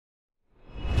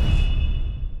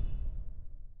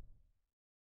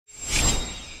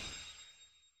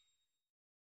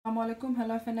Assalamualaikum,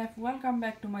 hello FNF, welcome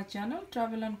back to my channel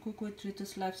Travel and Cook with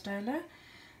Ritu's Lifestyle.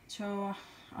 So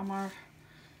আমার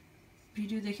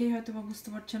video দেখেই হয়তো বুঝতে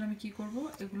পারছেন আমি কি করব।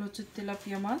 এগুলো হচ্ছে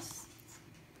তেলাপিয়া মাছ।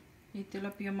 এই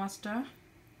তেলাপিয়া মাছটা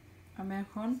আমি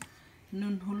এখন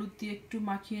নুন হলুদ দিয়ে একটু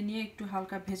মাখিয়ে নিয়ে একটু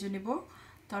হালকা ভেজে নেব,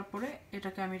 তারপরে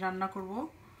এটাকে আমি রান্না করব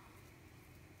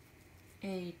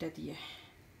এইটা দিয়ে।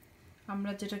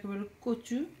 আমরা যেটাকে বলি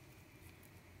কচু,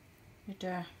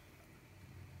 এটা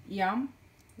ইয়াম,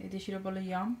 এদেশিরা বলে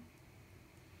ইয়াম।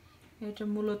 এটা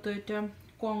মূলত এটা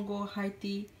কঙ্গো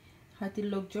হাইতির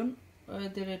লোকজন,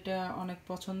 এদের এটা অনেক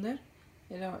পছন্দের,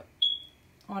 এরা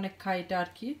অনেক খায় এটা আর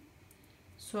কি।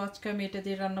 সো আজকে আমি এটা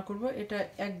দিয়ে রান্না করব। এটা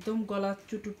একদম গলা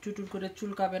চুটুর করে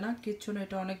চুলকাবে না, কিচ্ছু না,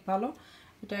 এটা অনেক ভালো।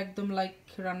 এটা একদম লাইক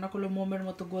রান্না করলে মোমের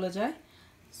মতো গলে যায়।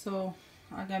 সো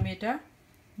আগে আমি এটা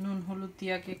নুন হলুদ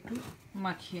দিয়ে আগে একটু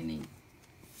মাখিয়ে নিই।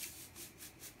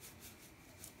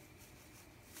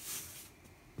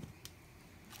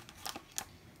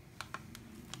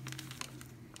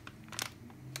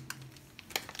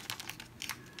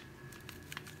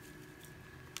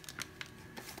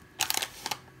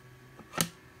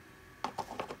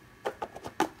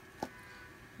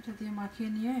 এটা দিয়ে মাখিয়ে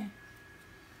নিয়ে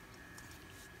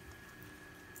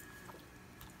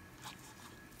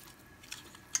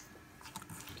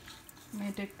আমি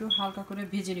এটা একটু হালকা করে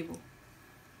ভেজে নিব।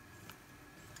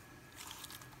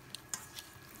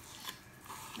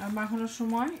 আর মাখানোর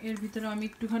সময় এর ভিতরে আমি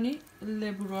একটুখানি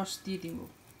লেবুর রস দিয়ে দিব।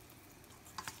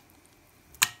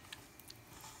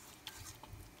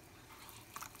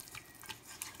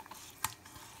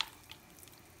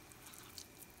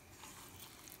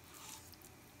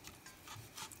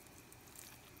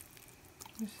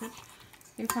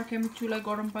 এই ফাঁকে আমি চুলায়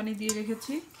গরম পানি দিয়ে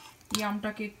রেখেছি।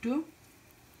 ইয়ামটাকে একটু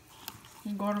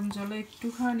গরম জলে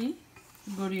একটুখানি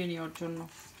গড়িয়ে নেওয়ার জন্য।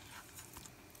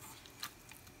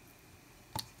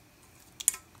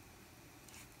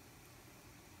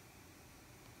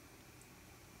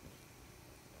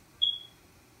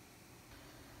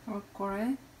 কড়াইয়ে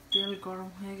তেল গরম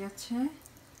হয়ে গেছে,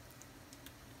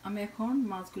 আমি এখন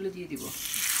মাছগুলো দিয়ে দিব।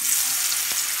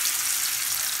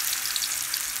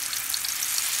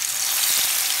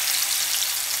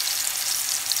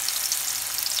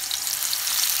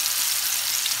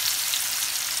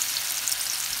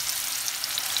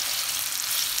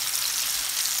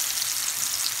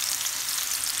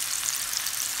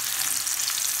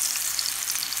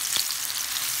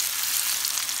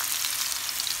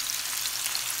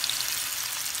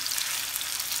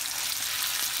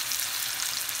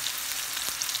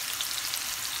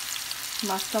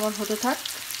 মাছটা আমার হতে থাক,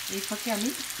 এই ফাঁকে আমি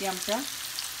ইয়ামটা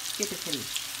কেটে ফেলি।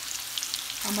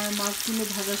 আমার মাছগুলো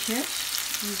ভাজা শেষ,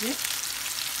 যে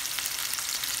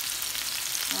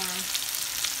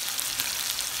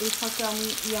এই ফাঁকে আমি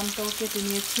ইয়ামটাও কেটে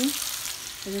নিয়েছি।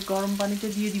 এই যে গরম পানিতে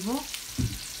দিয়ে দিব।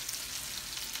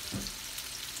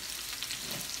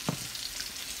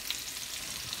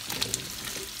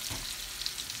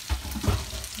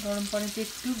 গরম পানিতে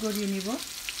একটু গড়িয়ে নিব।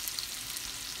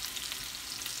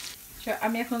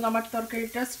 আমি এখন আমার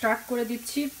তরকারিটা স্টার্ট করে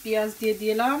দিচ্ছি। পেঁয়াজ দিয়ে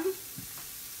দিলাম,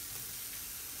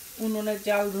 উনুনের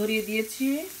জাল ধরিয়ে দিয়েছি।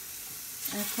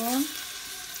 এখন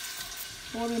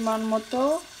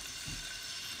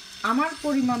আমার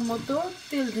পরিমাণ মতো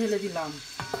তেল ঢেলে দিলাম।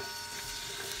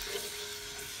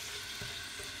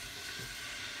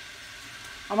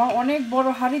 আমার অনেক বড়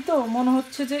হাঁড়ি তো মনে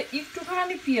হচ্ছে যে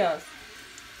একটুখানি পেঁয়াজ,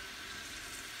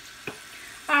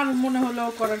 আর মনে হলেও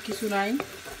করার কিছু নাই।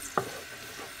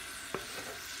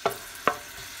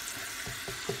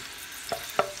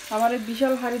 আমার এই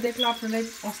বিশাল হাঁড়ি দেখলে আপনারা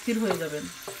অস্থির হয়ে যাবেন।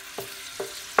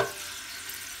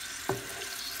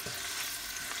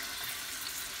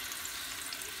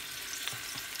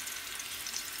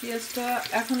 পেঁয়াজটা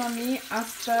এখন আমি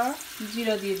আস্তা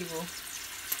জিরা দিয়ে দিব।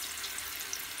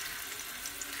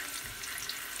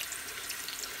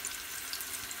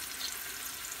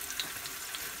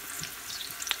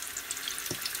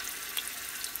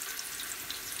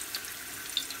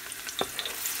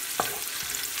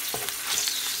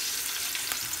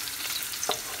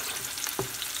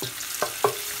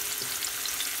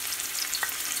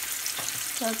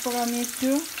 তারপর আমি একটু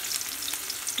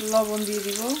লবণ দিয়ে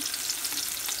দিব।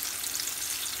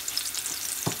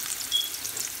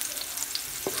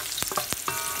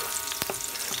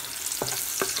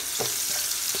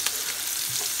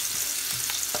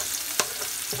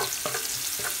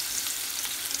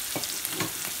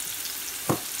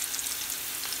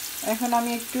 এখন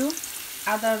আমি একটু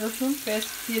আদা রসুন পেস্ট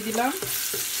দিয়ে দিলাম।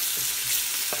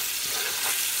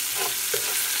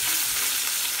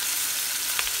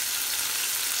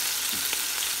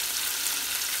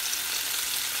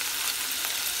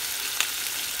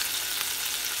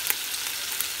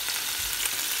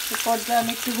 এই পর্যায়ে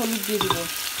আমি একটু হলুদ দিয়ে দিব।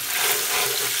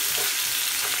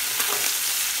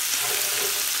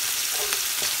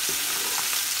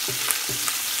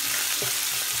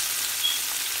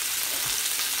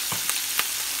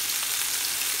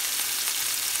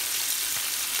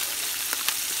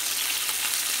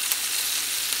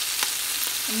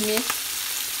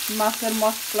 মাছের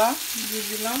মশলা দিয়ে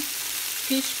দিলাম,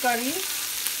 ফিশ কারি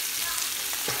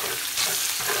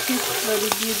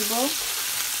দিয়ে দিব।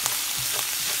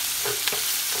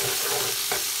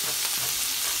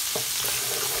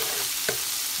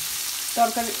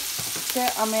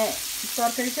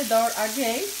 তরকারিতে দেওয়ার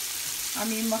আগেই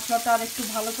আমি মশলাটা আর একটু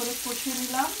ভালো করে কষিয়ে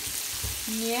নিলাম।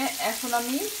 নিয়ে এখন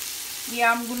আমি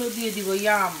ইয়ামগুলো দিয়ে দিব।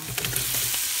 ইয়াম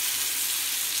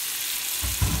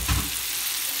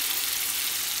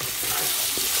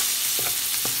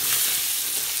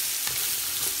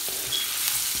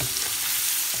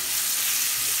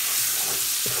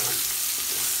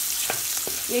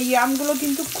এই ইয়ামগুলো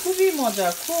কিন্তু খুবই মজা,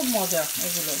 খুব মজা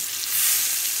এগুলো।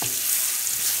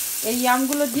 এই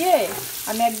ইয়ামগুলো দিয়ে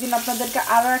আমি একদিন আপনাদেরকে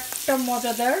আরও একটা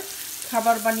মজাদার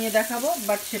খাবার বানিয়ে দেখাবো,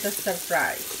 বাট সেটা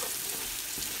সারপ্রাইজ।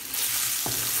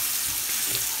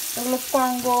 এগুলো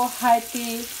কঙ্গো, হাইতি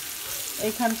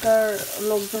এখানকার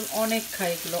লোকজন অনেক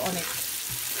খায় এগুলো, অনেক।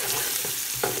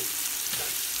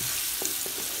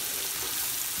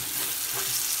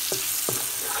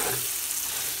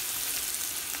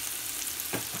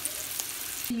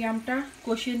 ইয়ামটা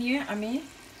কষিয়ে নিয়ে আমি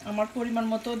আমার পরিমাণ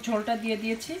মতো ঝোলটা দিয়ে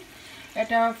দিয়েছি।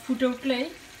 এটা ফুটে উঠলেই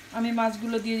আমি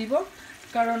মাছগুলো দিয়ে দিব,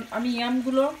 কারণ আমি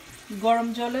ইয়ামগুলো গরম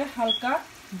জলে হালকা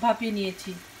ভাপিয়ে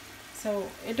নিয়েছি। সো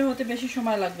এটা হতে বেশি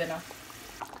সময় লাগবে না।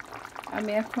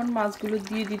 আমি এখন মাছগুলো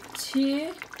দিয়ে দিচ্ছি।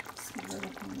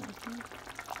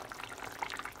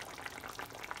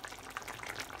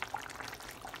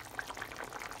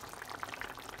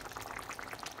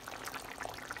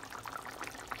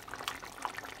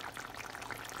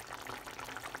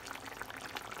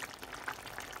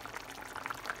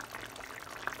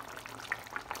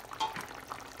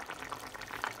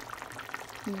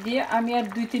 দিয়ে আমি আর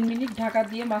 2-3 মিনিট ঢাকা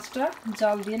দিয়ে মাছটা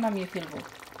জাল দিয়ে নামিয়ে ফেলবো।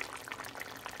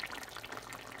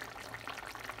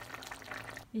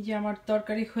 এই যে আমার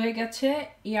তরকারি হয়ে গেছে।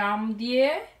 ইয়াম দিয়ে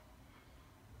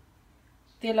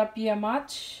তেলাপিয়া মাছ,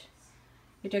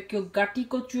 এটা কেউ গাটি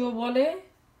কচুও বলে,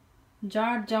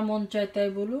 যার যা মন চায় তাই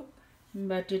বলুক,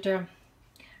 বাট এটা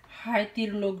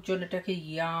হাইতির লোকজন এটাকে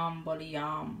ইয়াম বলে।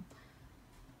 ইয়াম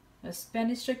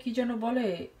স্প্যানিশটা কি যেন বলে,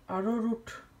 আরো রুট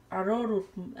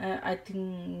আই থিঙ্ক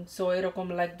সো, এরকম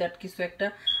লাইক দ্যাট কিছু একটা।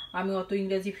 আমি অত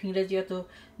ইংরেজি অত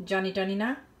জানি না।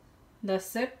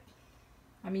 That's it.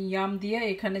 আমি ইয়াম দিয়ে,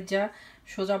 এখানে যা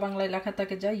সোজা বাংলায় লেখা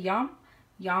থাকে যা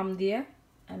ইয়াম দিয়ে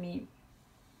আমি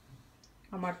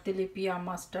আমার তেলাপিয়া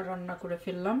মাছটা রান্না করে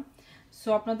ফেললাম। সো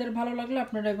আপনাদের ভালো লাগলে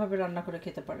আপনারা এভাবে রান্না করে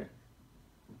খেতে পারেন।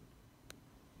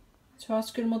 সো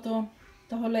আজকের মতো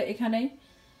তাহলে এখানেই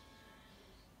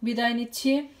বিদায়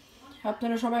নিচ্ছি।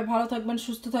 আপনারা সবাই ভালো থাকবেন,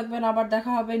 সুস্থ থাকবেন। আবার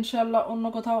দেখা হবে ইনশাআল্লাহ অন্য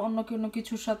কোথাও, অন্য কোনো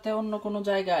কিছুর সাথে, অন্য কোনো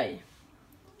জায়গায়।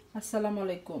 আসসালামু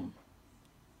আলাইকুম।